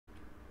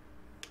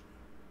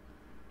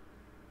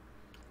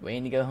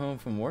Waiting to go home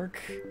from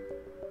work?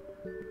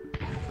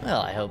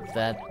 Well, I hope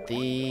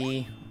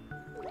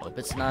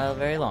it's not a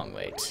very long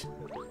wait.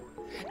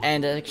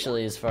 And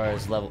actually, as far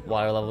as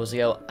water levels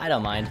go, I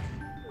don't mind.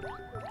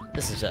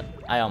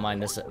 I don't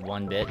mind this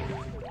one bit.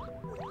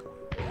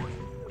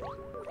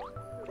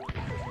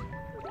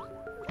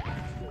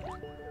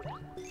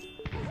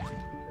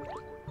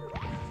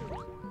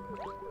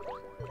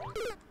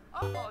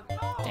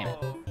 Damn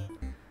it.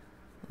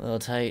 A little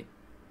tight.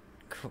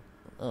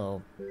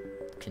 A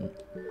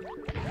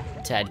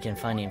tad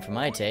confining for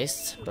my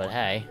tastes, but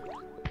hey.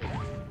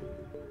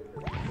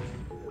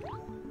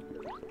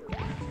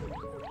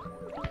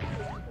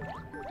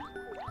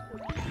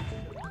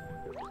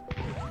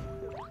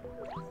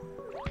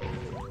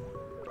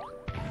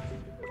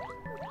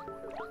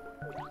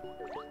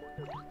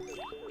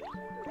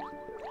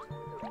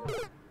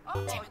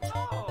 Damn it.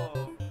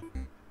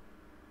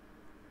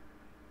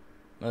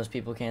 Most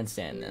people can't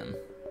stand them.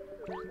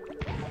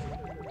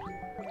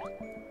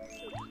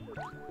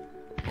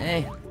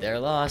 Hey, their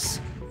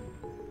loss.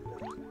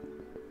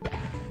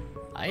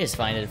 I just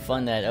find it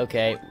fun that,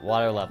 okay,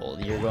 water level,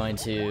 you're going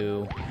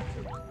to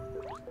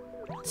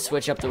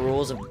switch up the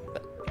rules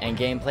and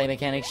gameplay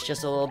mechanics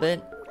just a little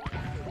bit.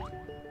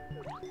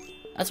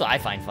 That's what I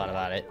find fun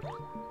about it.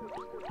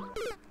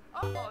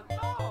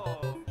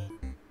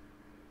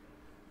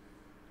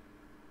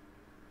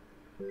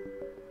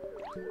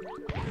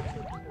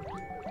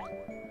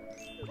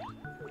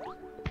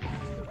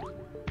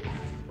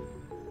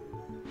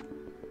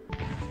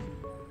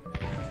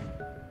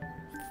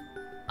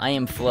 I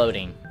am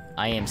floating.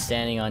 I am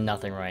standing on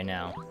nothing right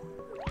now.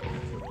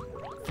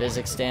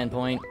 Physics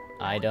standpoint,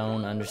 I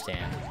don't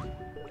understand.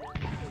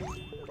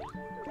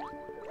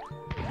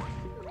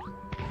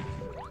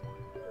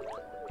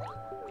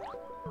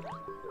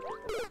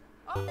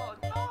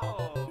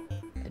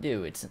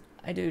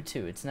 I do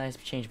too. It's nice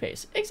to change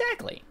pace.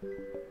 Exactly.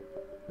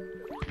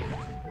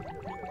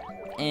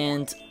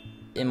 And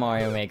in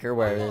Mario Maker,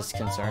 where this is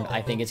concerned,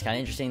 I think it's kind of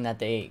interesting that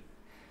they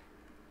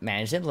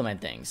managed to implement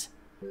things.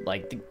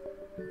 Like the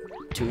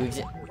two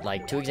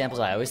examples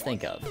I always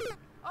think of.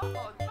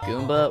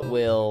 Goomba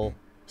will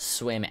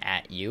swim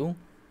at you.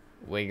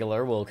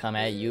 Wiggler will come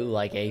at you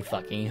like a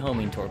fucking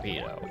homing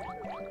torpedo.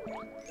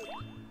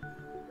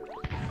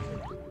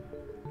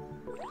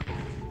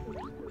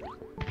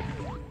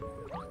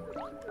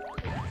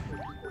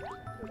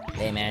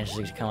 They managed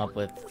to come up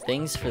with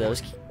things for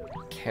those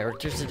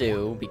characters to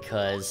do,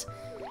 because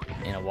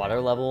in a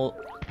water level,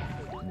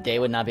 they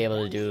would not be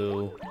able to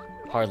do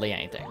hardly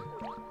anything.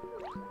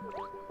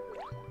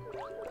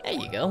 There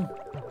you go.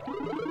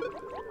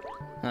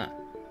 Huh.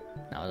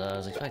 Not what I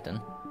was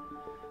expecting.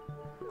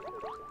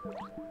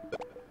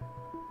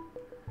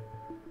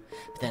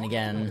 But then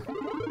again...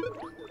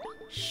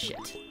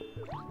 Shit.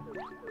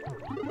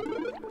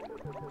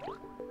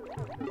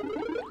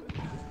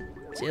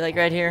 See, like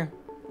right here?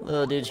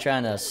 Little dude's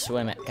trying to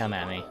come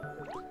at me.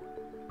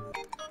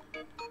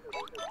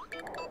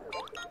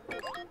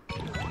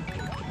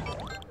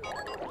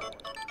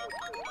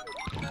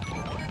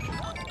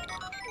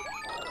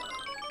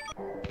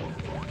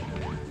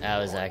 That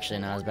was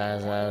actually not as bad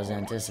as I was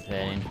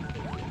anticipating.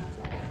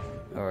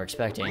 Or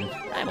expecting.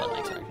 I wasn't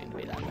expecting to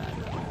be that bad,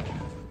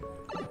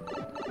 though.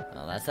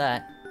 Well, that's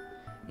that.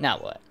 Now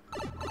what?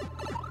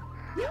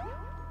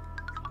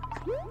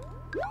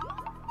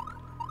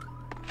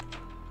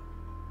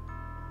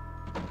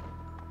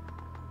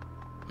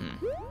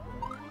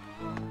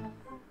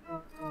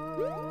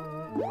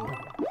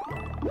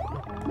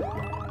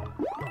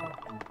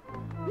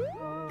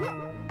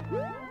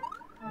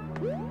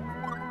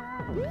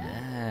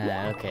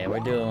 Okay, we're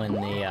doing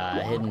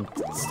the hidden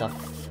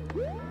stuff.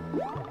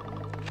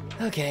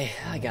 Okay,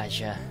 I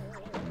gotcha.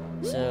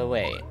 So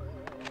wait,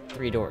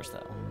 3 doors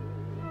though.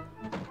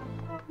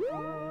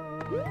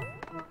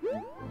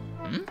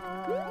 Hmm?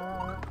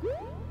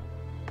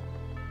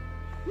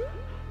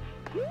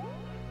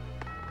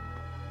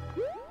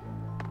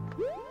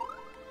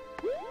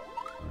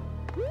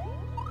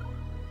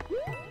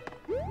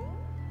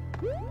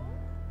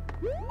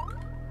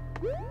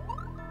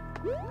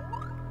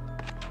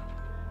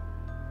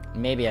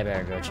 Maybe I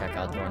better go check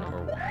out door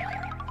number 1.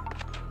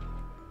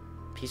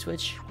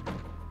 P-switch?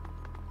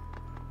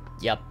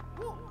 Yep.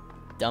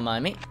 Don't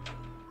mind me.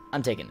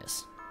 I'm taking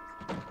this.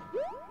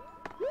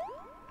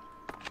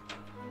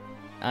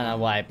 I don't know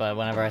why, but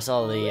whenever I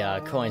saw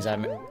the coins, that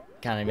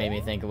kind of made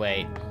me think,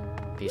 wait,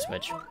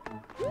 P-switch.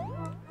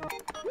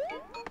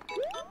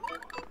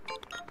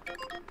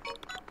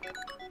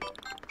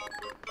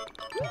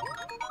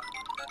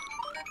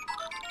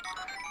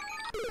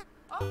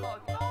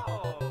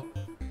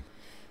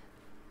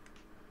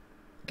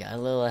 Got a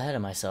little ahead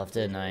of myself,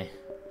 didn't I?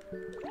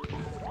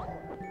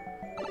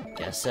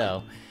 Guess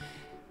so.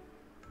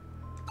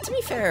 To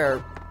be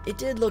fair, it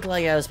did look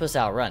like I was supposed to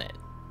outrun it.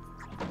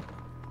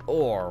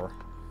 Or...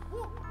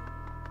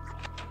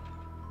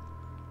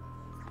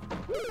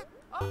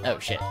 Oh,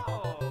 shit.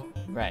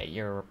 Right,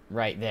 you're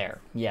right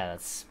there. Yeah,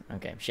 that's...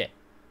 Okay, shit.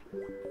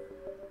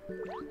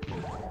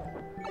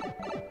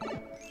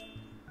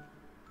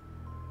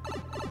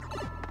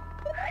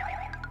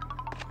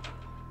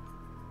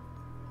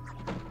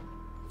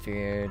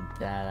 figured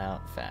that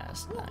out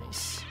fast.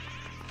 Nice.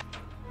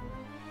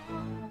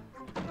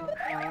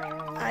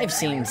 I've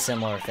seen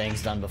similar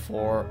things done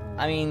before.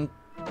 I mean...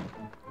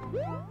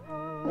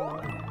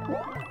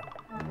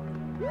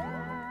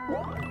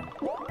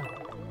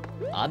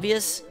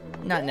 obvious?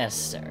 Not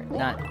necessary.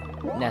 Not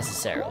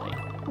necessarily.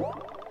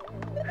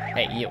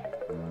 Hey, you.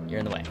 You're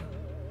in the way.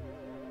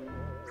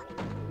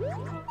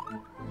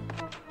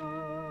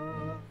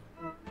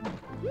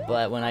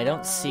 But when I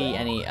don't see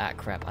any... ah,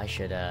 crap. I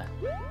should, I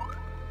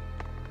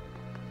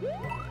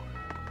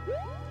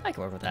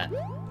can work with that.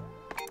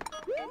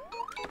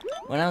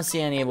 When I don't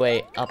see any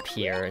way up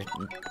here, it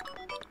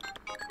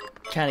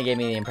kind of gave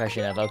me the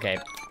impression of, okay,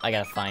 I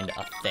gotta find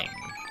a thing.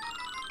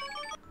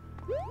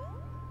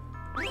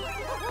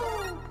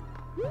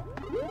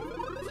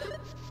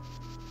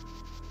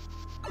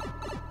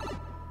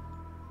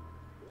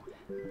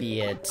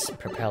 Be it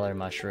propeller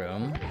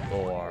mushroom,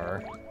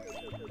 or...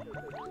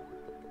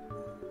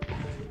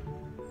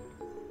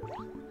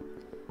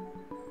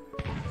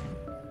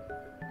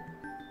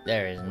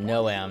 there is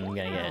no way I'm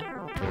gonna get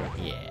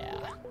through. Yeah.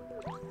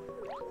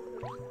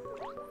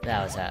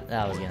 That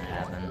was gonna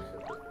happen.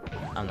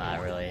 I'm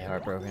not really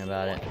heartbroken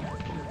about it.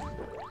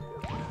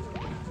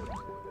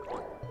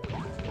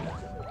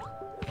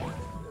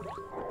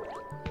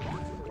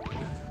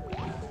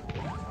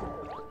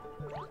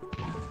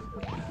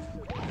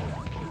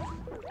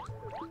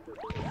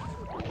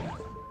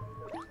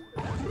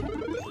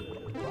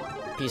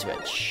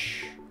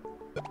 P-switch.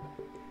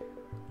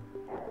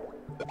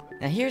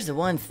 Now here's the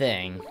one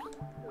thing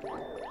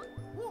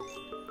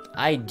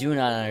I do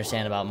not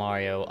understand about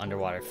Mario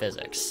underwater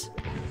physics.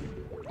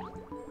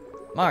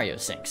 Mario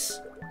sinks.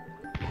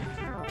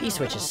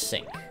 P-switches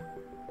sink.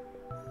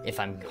 If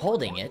I'm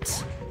holding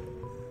it,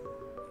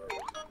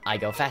 I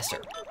go faster.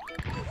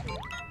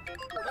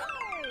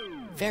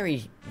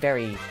 Very,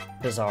 very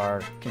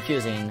bizarre,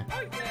 confusing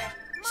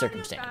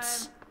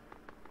circumstance.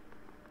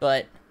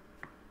 But,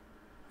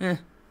 oh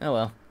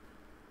well.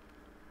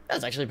 That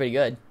was actually pretty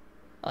good.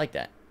 I like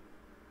that.